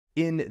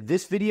In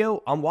this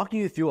video, I'm walking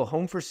you through a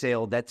home for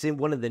sale that's in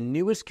one of the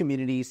newest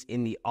communities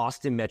in the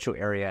Austin metro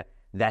area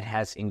that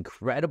has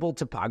incredible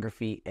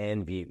topography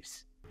and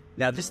views.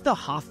 Now, this is the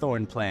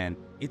Hawthorn plan.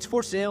 It's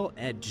for sale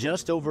at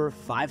just over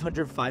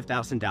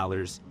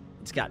 $505,000.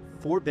 It's got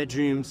 4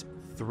 bedrooms,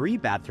 3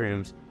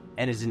 bathrooms,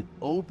 and is an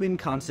open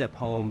concept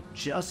home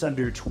just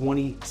under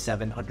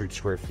 2,700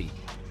 square feet.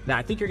 Now,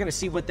 I think you're gonna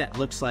see what that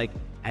looks like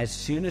as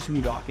soon as we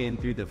walk in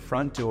through the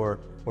front door,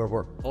 where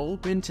we're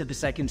open to the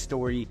second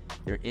story.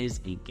 There is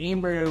a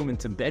game room and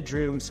some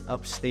bedrooms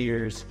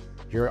upstairs.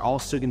 You're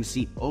also gonna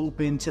see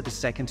open to the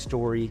second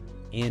story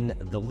in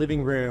the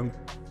living room.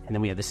 And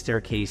then we have the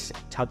staircase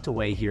tucked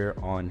away here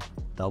on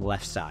the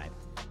left side.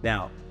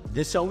 Now,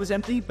 this home is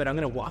empty, but I'm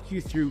gonna walk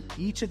you through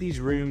each of these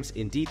rooms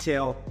in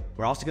detail.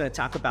 We're also gonna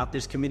talk about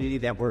this community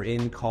that we're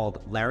in called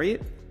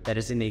Lariat, that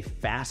is in a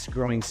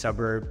fast-growing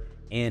suburb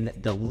in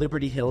the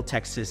Liberty Hill,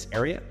 Texas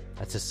area.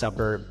 That's a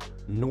suburb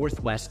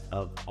northwest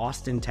of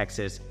Austin,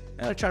 Texas.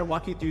 I'm gonna try to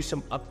walk you through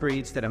some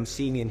upgrades that I'm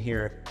seeing in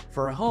here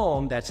for a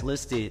home that's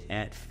listed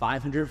at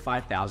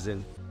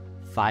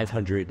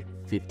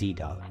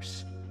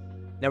 $505,550.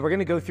 Now we're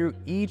gonna go through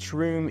each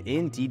room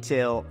in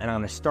detail, and I'm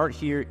gonna start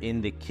here in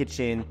the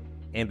kitchen.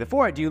 And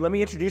before I do, let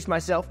me introduce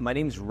myself. My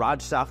name is Raj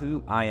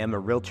Sahu. I am a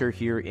realtor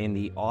here in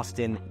the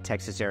Austin,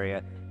 Texas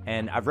area,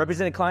 and I've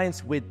represented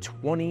clients with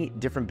 20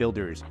 different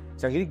builders.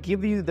 So I'm gonna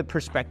give you the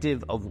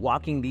perspective of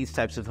walking these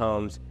types of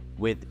homes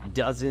with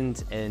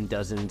dozens and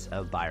dozens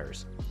of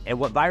buyers. And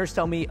what buyers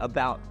tell me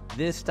about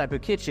this type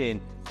of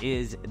kitchen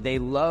is they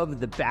love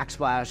the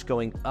backsplash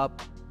going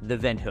up the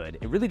vent hood.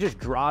 It really just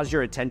draws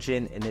your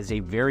attention and is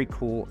a very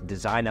cool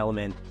design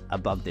element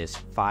above this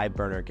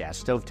 5-burner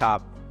gas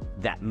stovetop.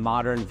 That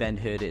modern vent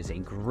hood is a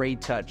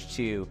great touch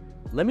too.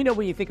 Let me know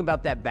what you think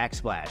about that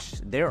backsplash.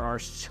 There are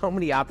so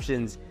many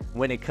options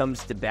when it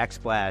comes to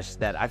backsplash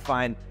that I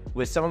find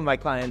with some of my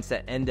clients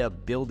that end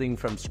up building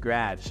from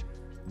scratch.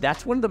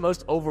 That's one of the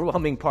most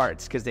overwhelming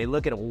parts, because they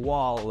look at a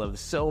wall of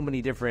so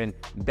many different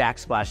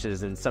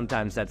backsplashes, and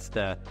sometimes that's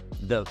the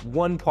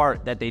one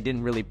part that they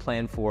didn't really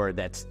plan for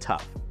that's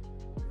tough.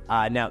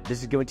 Now, this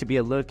is going to be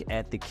a look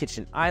at the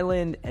kitchen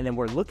island, and then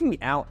we're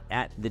looking out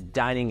at the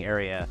dining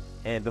area.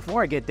 And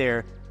before I get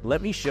there,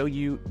 let me show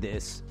you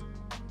this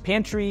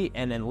pantry,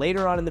 and then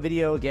later on in the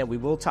video, again, we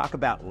will talk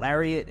about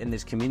Lariat in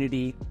this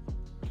community.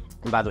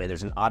 And by the way,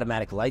 there's an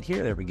automatic light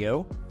here. There we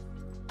go.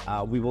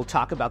 We will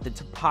talk about the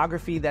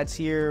topography that's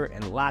here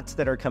and lots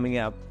that are coming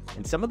up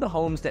and some of the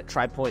homes that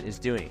Tri Pointe is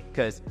doing,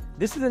 because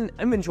this is an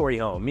inventory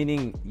home,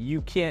 meaning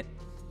you can't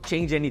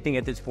change anything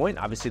at this point.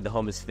 Obviously, the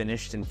home is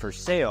finished and for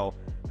sale,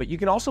 but you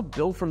can also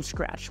build from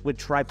scratch with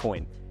Tri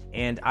Pointe.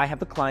 And I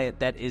have a client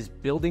that is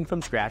building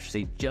from scratch.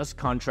 They just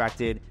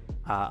contracted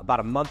about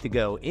a month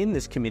ago in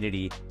this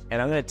community, and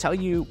I'm going to tell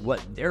you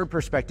what their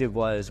perspective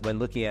was when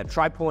looking at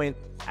Tri Pointe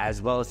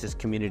as well as this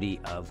community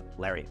of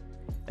Lariat.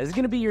 This is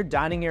going to be your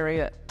dining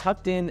area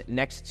tucked in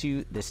next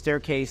to the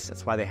staircase.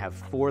 That's why they have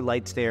 4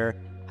 lights there.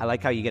 I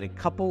like how you get a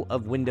couple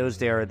of windows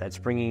there that's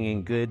bringing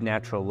in good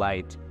natural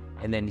light.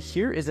 And then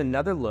here is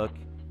another look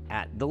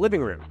at the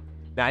living room.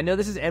 Now, I know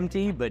this is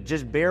empty, but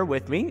just bear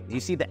with me. You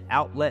see the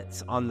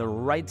outlets on the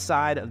right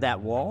side of that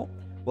wall?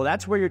 Well,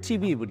 that's where your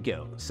TV would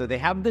go. So they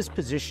have this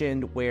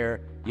positioned where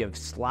you have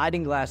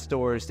sliding glass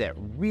doors that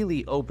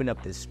really open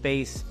up this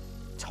space,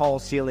 tall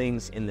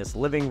ceilings in this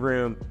living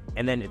room,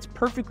 and then it's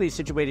perfectly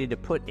situated to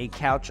put a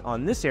couch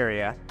on this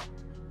area,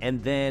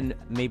 and then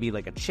maybe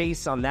like a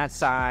chase on that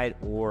side,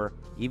 or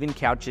even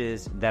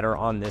couches that are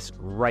on this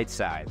right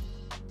side.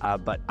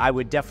 But I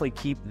would definitely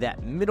keep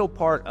that middle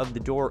part of the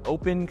door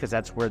open, because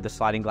that's where the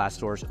sliding glass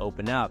doors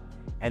open up.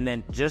 And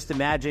then just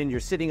imagine you're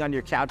sitting on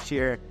your couch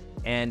here,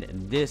 and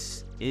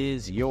this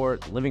is your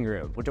living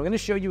room, which I'm going to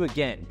show you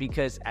again,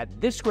 because at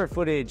this square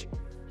footage,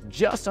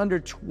 just under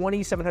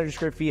 2,700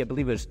 square feet, I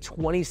believe it was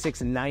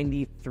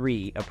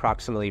 2,693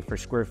 approximately for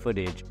square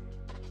footage.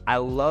 I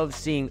love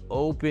seeing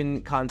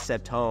open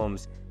concept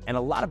homes, and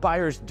a lot of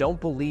buyers don't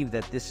believe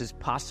that this is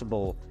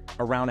possible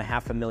around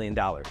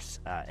 $500,000.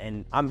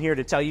 And I'm here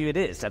to tell you it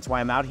is. That's why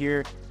I'm out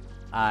here.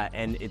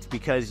 And it's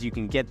because you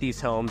can get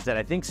these homes that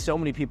I think so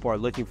many people are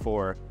looking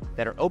for,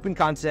 that are open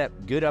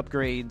concept, good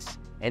upgrades,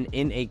 and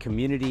in a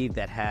community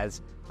that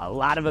has a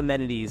lot of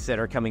amenities that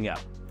are coming up.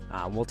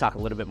 We'll talk a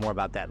little bit more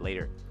about that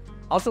later.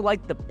 Also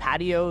like the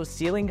patio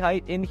ceiling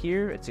height in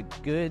here. It's a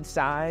good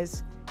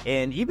size.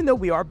 And even though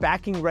we are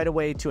backing right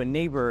away to a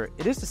neighbor,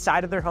 it is the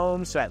side of their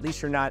home, so at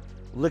least you're not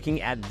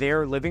looking at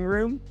their living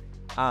room.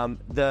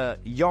 The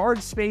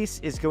yard space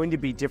is going to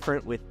be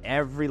different with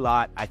every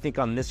lot. I think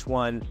on this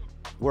one,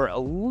 we're a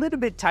little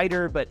bit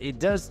tighter, but it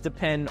does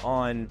depend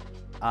on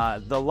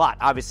the lot,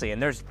 obviously. And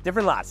there's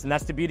different lots, and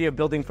that's the beauty of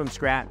building from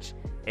scratch.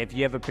 If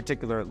you have a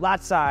particular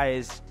lot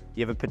size,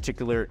 you have a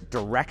particular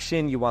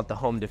direction you want the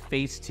home to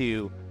face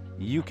to,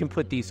 you can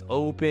put these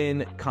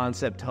open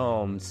concept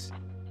homes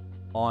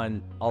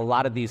on a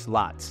lot of these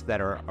lots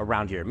that are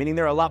around here, meaning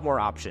there are a lot more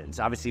options.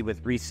 Obviously,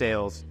 with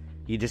resales,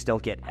 you just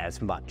don't get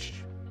as much.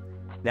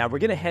 Now, we're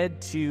going to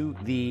head to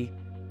the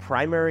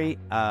primary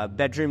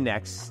bedroom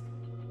next.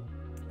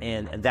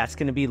 and that's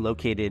going to be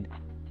located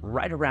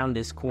right around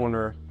this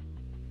corner.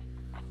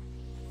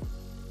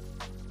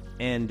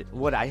 And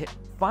what I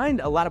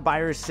find a lot of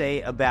buyers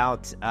say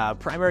about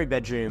primary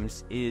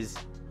bedrooms is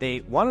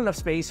they want enough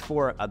space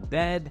for a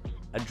bed,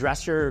 a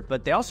dresser,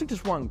 but they also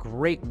just want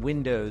great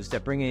windows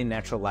that bring in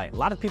natural light. A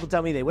lot of people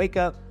tell me they wake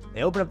up,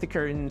 they open up the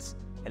curtains,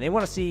 and they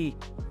want to see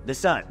the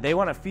sun. They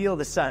want to feel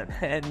the sun,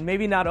 and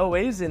maybe not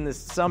always in the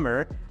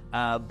summer,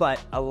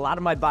 but a lot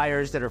of my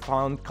buyers that are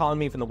calling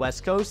me from the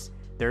West Coast,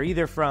 they're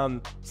either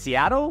from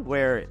Seattle,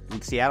 where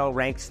Seattle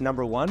ranks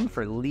 #1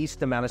 for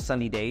least amount of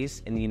sunny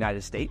days in the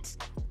United States.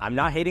 I'm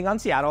not hating on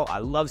Seattle. I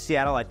love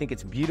Seattle. I think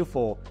it's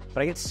beautiful,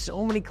 but I get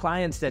so many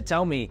clients that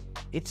tell me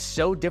it's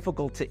so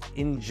difficult to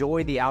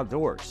enjoy the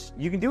outdoors.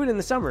 You can do it in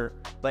the summer,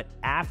 but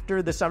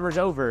after the summer's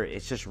over,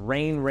 it's just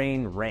rain,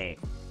 rain, rain.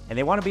 And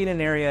they want to be in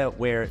an area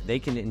where they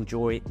can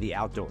enjoy the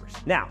outdoors.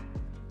 Now,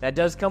 that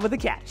does come with a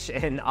catch,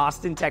 and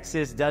Austin,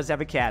 Texas does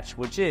have a catch,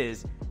 which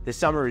is the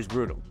summer is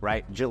brutal,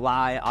 right?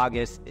 July,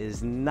 August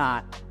is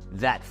not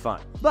that fun.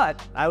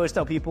 But I always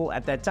tell people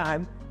at that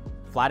time,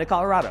 fly to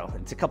Colorado.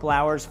 It's a couple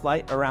hours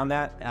flight around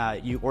that.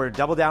 Or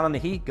double down on the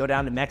heat, go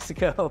down to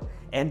Mexico,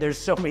 and there's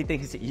so many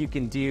things that you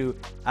can do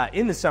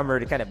in the summer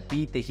to kind of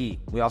beat the heat.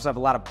 We also have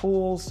a lot of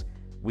pools.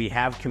 We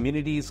have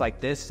communities like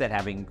this that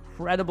have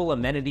incredible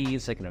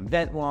amenities, like an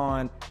event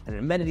lawn, an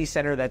amenity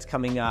center that's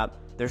coming up.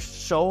 There's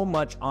so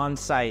much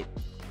on-site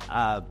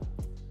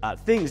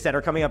things that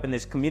are coming up in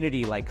this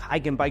community, like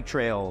hike and bike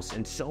trails,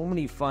 and so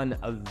many fun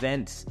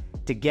events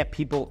to get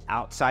people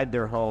outside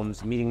their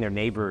homes, meeting their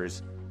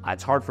neighbors.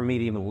 It's hard for me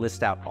to even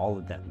list out all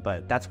of them,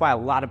 but that's why a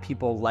lot of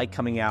people like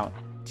coming out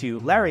to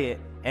Lariat,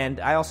 and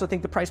I also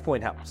think the price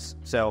point helps.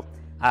 So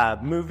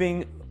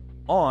moving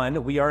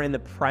on, we are in the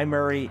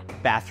primary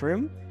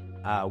bathroom.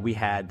 We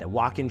had the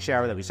walk-in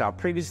shower that we saw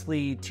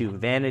previously, 2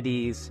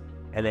 vanities,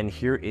 and then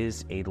here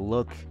is a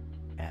look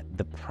at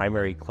the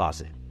primary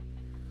closet.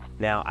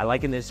 Now, I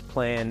like in this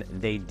plan,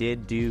 they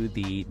did do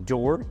the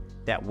door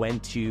that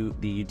went to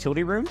the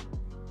utility room.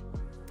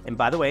 And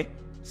by the way,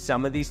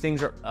 some of these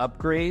things are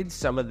upgrades.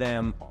 Some of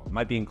them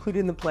might be included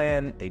in the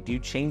plan. They do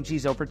change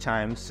these over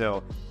time,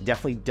 so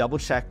definitely double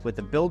check with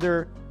the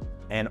builder,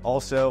 and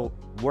also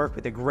work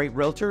with a great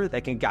realtor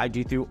that can guide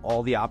you through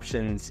all the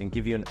options and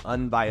give you an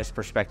unbiased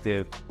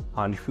perspective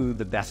on who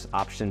the best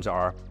options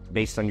are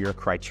based on your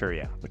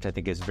criteria, which I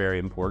think is very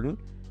important.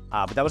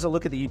 But that was a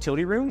look at the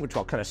utility room, which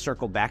I'll kind of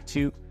circle back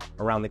to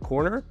around the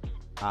corner.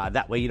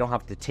 That way you don't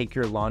have to take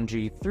your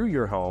laundry through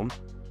your home.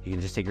 You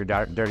can just take your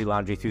dirty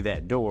laundry through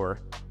that door.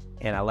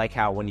 And I like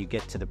how when you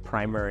get to the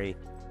primary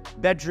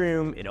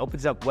bedroom, it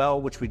opens up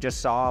well, which we just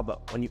saw,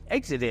 but when you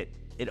exit it,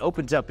 it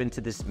opens up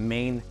into this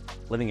main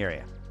living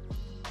area.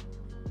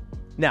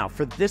 Now,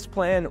 for this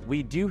plan,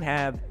 we do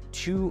have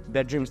 2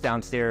 bedrooms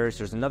downstairs.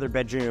 There's another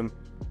bedroom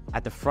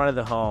at the front of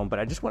the home, but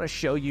I just want to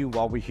show you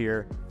while we're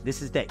here.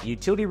 This is that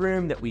utility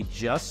room that we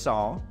just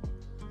saw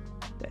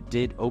that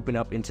did open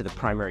up into the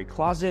primary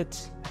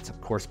closet. That's,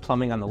 of course,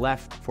 plumbing on the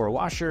left for a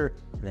washer,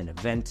 and then a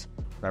vent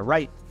on the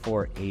right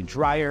for a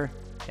dryer.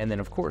 And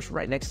then, of course,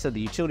 right next to the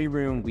utility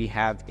room, we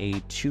have a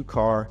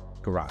 2-car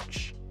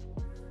garage.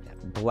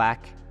 That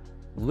black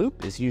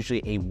loop is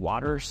usually a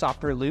water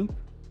softener loop.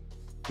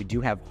 We do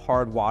have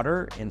hard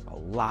water in a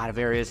lot of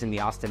areas in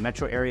the Austin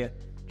metro area.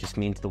 Just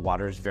means the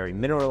water is very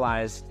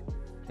mineralized.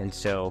 And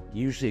so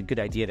usually a good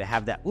idea to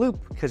have that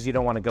loop, because you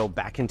don't want to go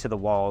back into the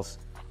walls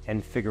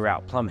and figure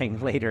out plumbing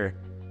later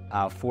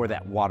for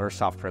that water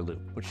softener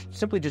loop, which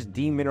simply just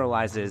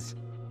demineralizes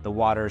the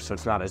water so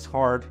it's not as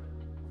hard.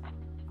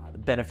 The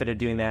benefit of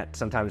doing that,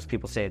 sometimes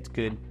people say it's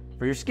good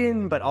for your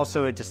skin, but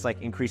also it just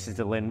like increases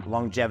the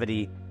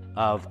longevity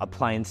of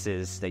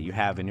appliances that you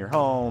have in your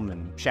home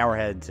and shower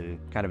heads and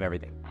kind of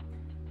everything.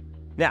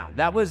 Now,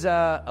 that was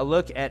a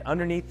look at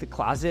underneath the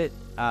closet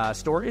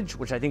storage,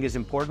 which I think is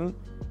important.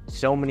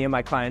 So many of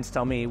my clients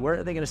tell me, where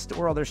are they going to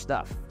store all their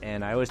stuff?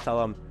 And I always tell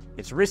them,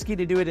 it's risky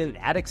to do it in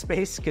attic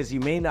space because you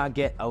may not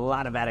get a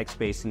lot of attic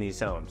space in these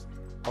homes.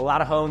 A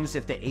lot of homes,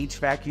 if the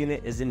HVAC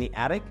unit is in the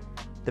attic,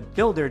 the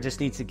builder just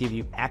needs to give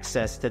you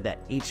access to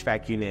that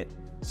HVAC unit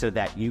so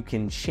that you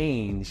can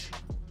change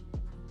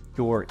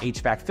your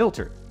HVAC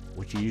filter,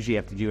 which you usually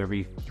have to do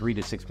every 3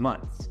 to 6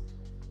 months.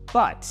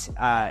 But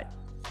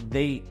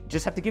they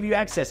just have to give you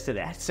access to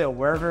that. So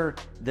wherever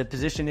the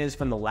position is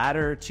from the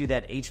ladder to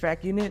that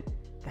HVAC unit,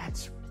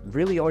 that's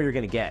really all you're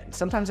going to get.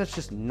 Sometimes that's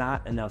just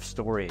not enough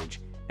storage.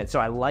 And so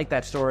I like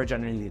that storage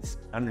underneath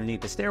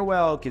the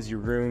stairwell. It gives you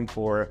room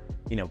for,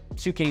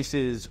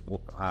 suitcases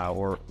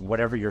or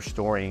whatever you're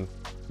storing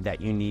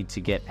that you need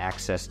to get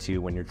access to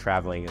when you're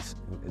traveling.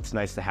 It's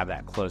nice to have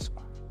that close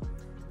by.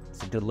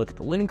 It's a good look at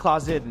the linen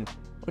closet, and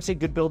I would say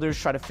good builders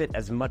try to fit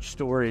as much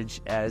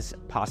storage as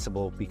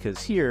possible,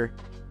 because here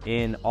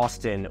in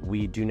Austin,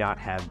 we do not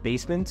have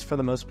basements for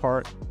the most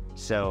part.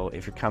 So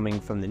if you're coming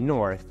from the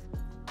north,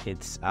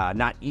 it's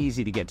not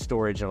easy to get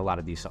storage in a lot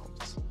of these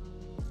homes.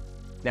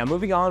 Now,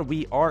 moving on,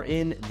 we are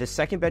in the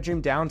second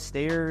bedroom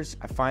downstairs.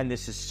 I find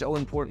this is so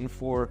important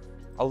for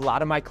a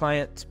lot of my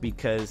clients,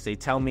 because they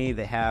tell me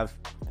they have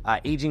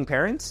aging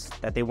parents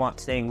that they want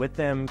staying with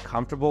them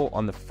comfortable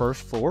on the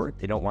first floor.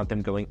 They don't want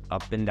them going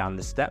up and down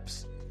the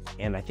steps.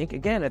 And I think,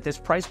 again, at this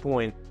price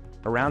point,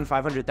 around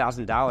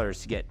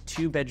 $500,000 to get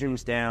 2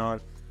 bedrooms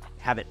down,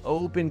 have an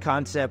open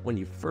concept when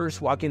you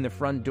first walk in the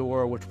front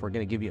door, which we're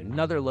going to give you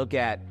another look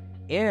at,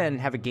 and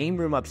have a game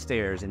room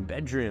upstairs and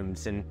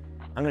bedrooms. And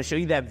I'm going to show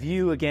you that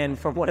view again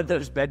from one of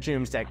those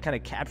bedrooms that kind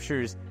of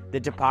captures the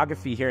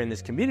topography here in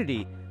this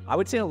community. I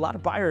would say a lot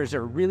of buyers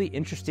are really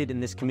interested in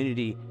this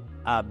community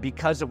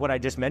because of what I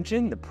just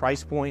mentioned, the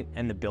price point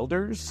and the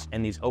builders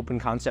and these open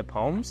concept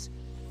homes,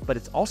 but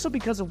it's also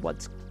because of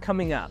what's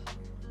coming up.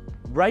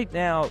 Right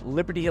now,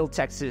 Liberty Hill,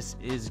 Texas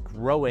is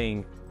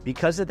growing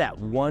because of that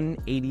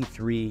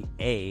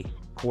 183A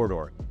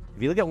corridor.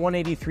 If you look at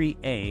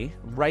 183A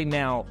right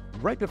now,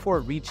 right before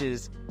it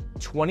reaches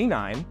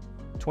 29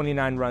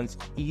 runs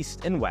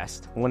east and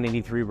west,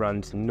 183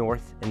 runs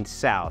north and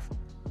south.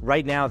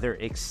 Right now, they're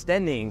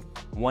extending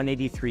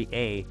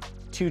 183A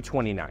to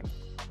 29.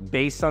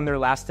 Based on their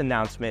last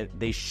announcement,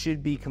 they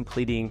should be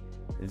completing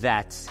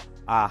that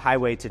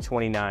highway to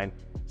 29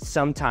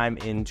 sometime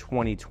in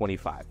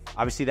 2025.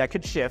 Obviously, that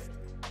could shift.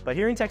 But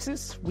here in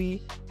Texas,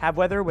 we have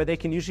weather where they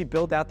can usually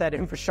build out that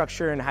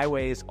infrastructure and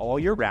highways all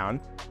year round.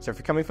 So if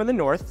you're coming from the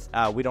north,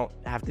 we don't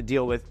have to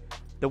deal with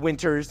the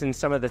winters and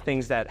some of the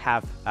things that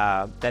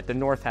that the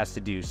north has to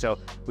do. So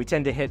we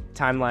tend to hit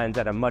timelines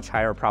at a much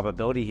higher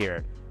probability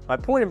here. My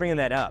point in bringing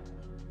that up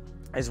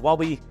is while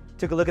we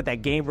took a look at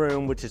that game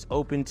room, which is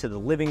open to the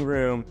living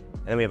room,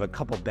 and then we have a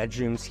couple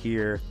bedrooms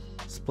here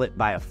split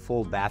by a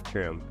full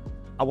bathroom,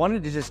 I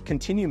wanted to just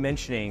continue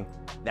mentioning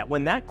that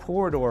when that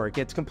corridor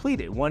gets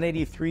completed,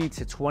 183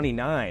 to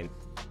 29,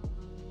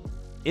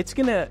 it's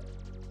going to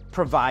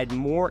provide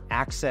more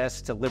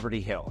access to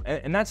Liberty Hill.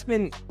 And that's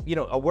been,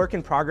 a work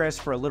in progress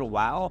for a little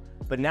while.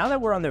 But now that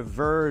we're on the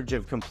verge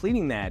of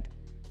completing that,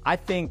 I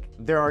think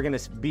there are going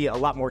to be a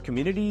lot more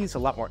communities, a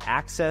lot more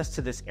access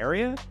to this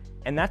area.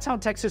 And that's how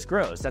Texas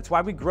grows. That's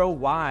why we grow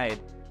wide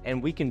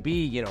and we can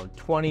be,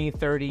 20,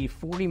 30,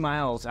 40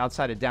 miles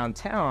outside of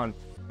downtown,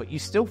 but you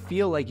still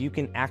feel like you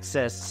can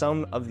access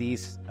some of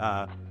these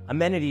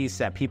amenities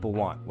that people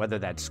want, whether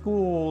that's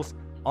schools,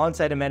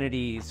 on-site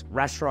amenities,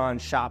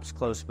 restaurants, shops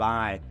close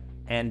by.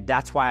 And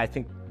that's why I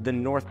think the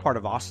north part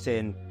of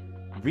Austin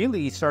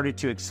really started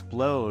to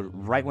explode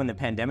right when the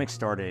pandemic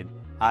started.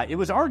 It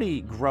was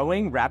already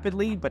growing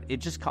rapidly, but it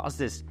just caused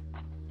this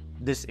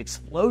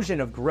explosion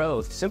of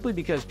growth simply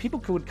because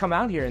people would come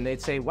out here and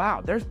they'd say,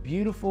 wow, there's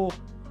beautiful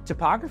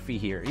topography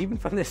here. Even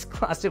from this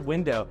closet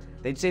window,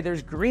 they'd say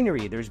there's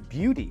greenery, there's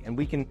beauty, and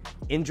we can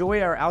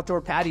enjoy our outdoor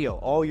patio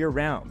all year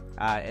round.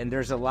 And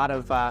there's a lot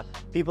of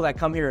people that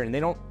come here and they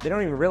don't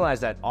even realize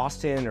that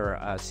Austin, or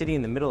a city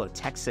in the middle of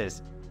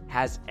Texas,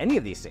 has any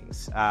of these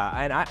things.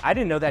 And I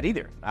didn't know that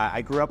either.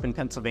 I grew up in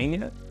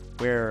Pennsylvania,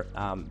 where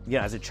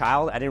as a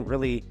child I didn't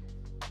really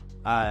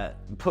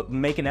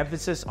make an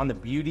emphasis on the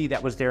beauty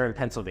that was there in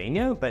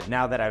Pennsylvania. But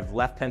now that I've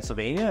left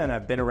Pennsylvania and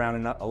I've been around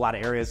in a lot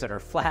of areas that are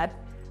flat,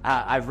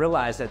 I've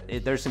realized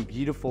that there's some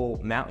beautiful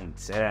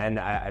mountains, and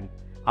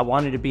I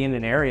wanted to be in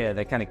an area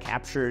that kind of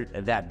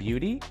captured that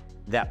beauty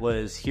that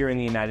was here in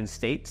the United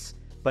States,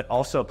 but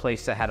also a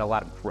place that had a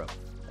lot of growth.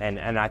 And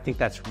I think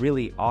that's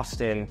really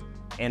Austin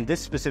and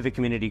this specific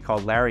community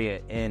called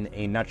Lariat in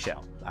a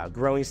nutshell.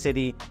 Growing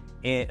city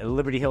in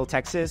Liberty Hill,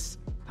 Texas,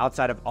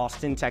 outside of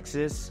Austin,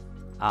 Texas.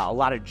 A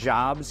lot of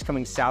jobs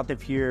coming south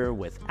of here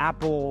with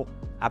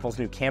Apple's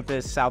new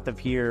campus south of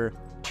here.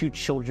 2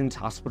 children's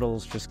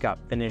hospitals just got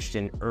finished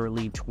in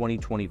early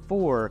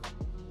 2024.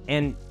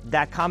 And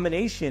that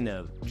combination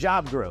of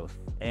job growth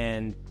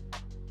and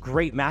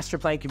great master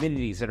plan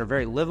communities that are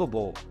very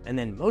livable, and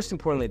then most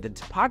importantly, the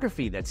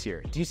topography that's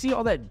here. Do you see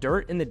all that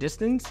dirt in the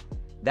distance?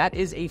 That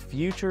is a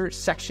future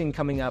section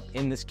coming up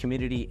in this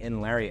community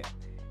in Lariat.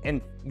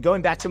 And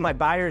going back to my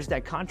buyers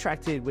that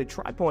contracted with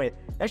Tri Pointe,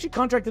 they actually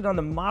contracted on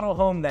the model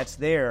home that's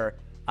there,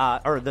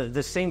 or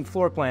the same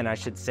floor plan, I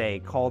should say,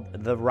 called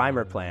the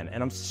Reimer plan.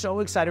 And I'm so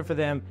excited for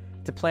them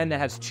to plan that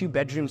has 2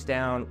 bedrooms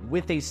down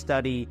with a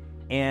study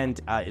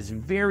and is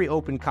very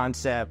open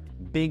concept,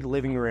 big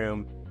living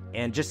room,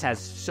 and just has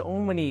so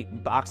many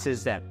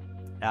boxes that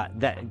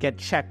get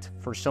checked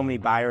for so many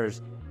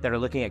buyers that are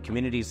looking at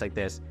communities like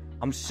this.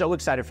 I'm so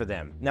excited for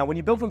them. Now, when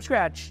you build from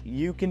scratch,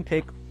 you can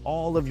pick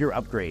all of your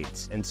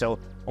upgrades. And so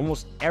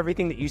almost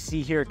everything that you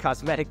see here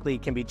cosmetically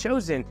can be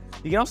chosen.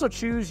 You can also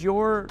choose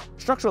your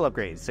structural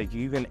upgrades. So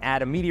you can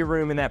add a media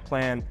room in that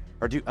plan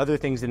or do other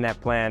things in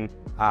that plan.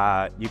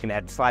 You can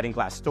add sliding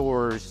glass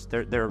doors.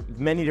 There are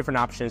many different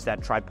options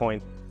that Tri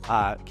Pointe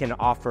can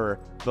offer,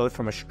 both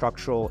from a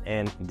structural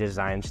and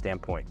design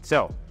standpoint.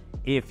 So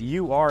if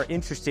you are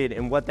interested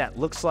in what that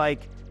looks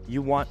like,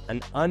 you want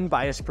an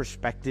unbiased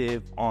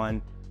perspective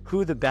on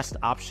who the best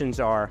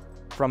options are,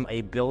 from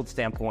a build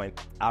standpoint,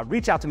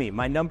 reach out to me.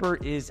 My number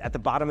is at the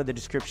bottom of the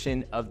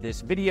description of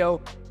this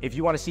video. If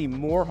you want to see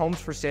more homes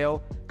for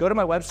sale, go to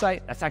my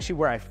website. That's actually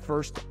where I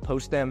first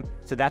post them.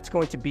 So that's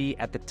going to be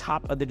at the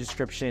top of the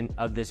description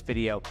of this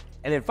video.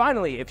 And then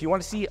finally, if you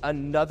want to see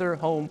another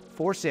home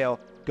for sale,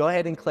 go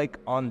ahead and click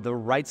on the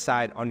right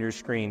side on your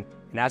screen.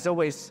 And as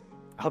always,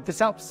 I hope this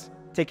helps.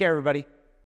 Take care, everybody.